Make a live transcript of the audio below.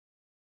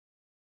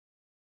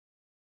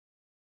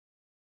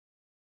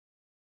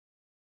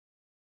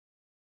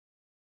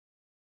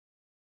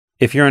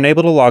If you're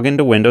unable to log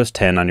into Windows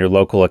 10 on your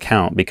local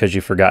account because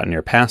you've forgotten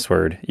your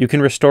password, you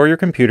can restore your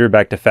computer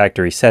back to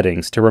factory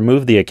settings to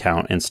remove the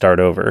account and start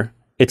over.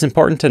 It's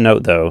important to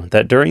note, though,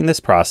 that during this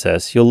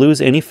process, you'll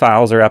lose any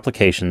files or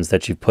applications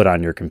that you've put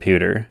on your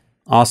computer.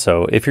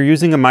 Also, if you're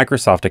using a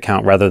Microsoft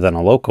account rather than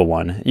a local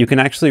one, you can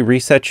actually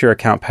reset your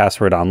account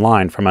password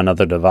online from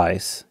another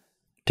device.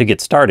 To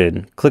get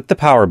started, click the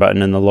power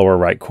button in the lower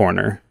right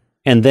corner,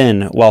 and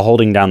then, while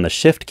holding down the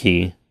Shift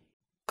key,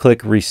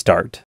 click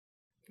Restart.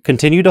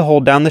 Continue to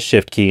hold down the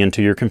Shift key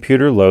until your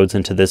computer loads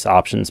into this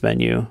options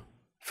menu.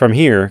 From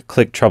here,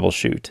 click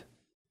Troubleshoot.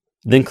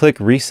 Then click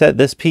Reset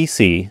this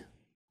PC,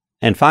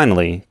 and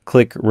finally,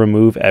 click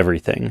Remove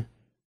Everything.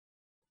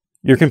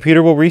 Your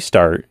computer will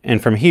restart,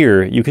 and from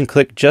here, you can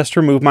click Just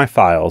Remove My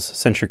Files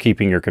since you're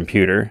keeping your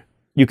computer.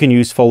 You can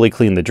use Fully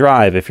Clean the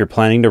Drive if you're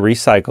planning to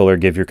recycle or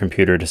give your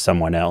computer to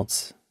someone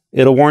else.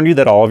 It'll warn you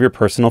that all of your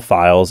personal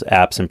files,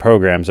 apps, and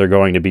programs are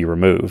going to be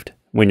removed.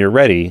 When you're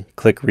ready,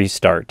 click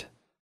Restart.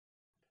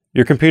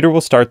 Your computer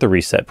will start the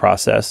reset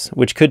process,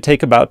 which could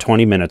take about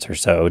 20 minutes or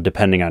so,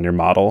 depending on your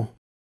model.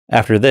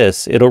 After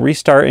this, it'll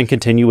restart and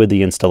continue with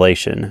the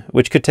installation,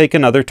 which could take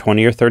another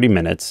 20 or 30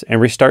 minutes and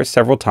restart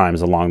several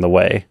times along the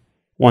way.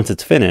 Once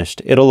it's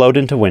finished, it'll load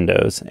into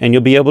Windows, and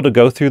you'll be able to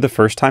go through the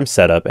first time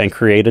setup and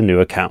create a new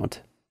account.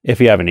 If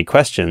you have any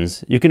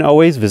questions, you can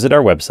always visit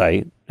our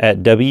website at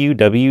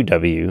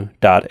www.acer.com.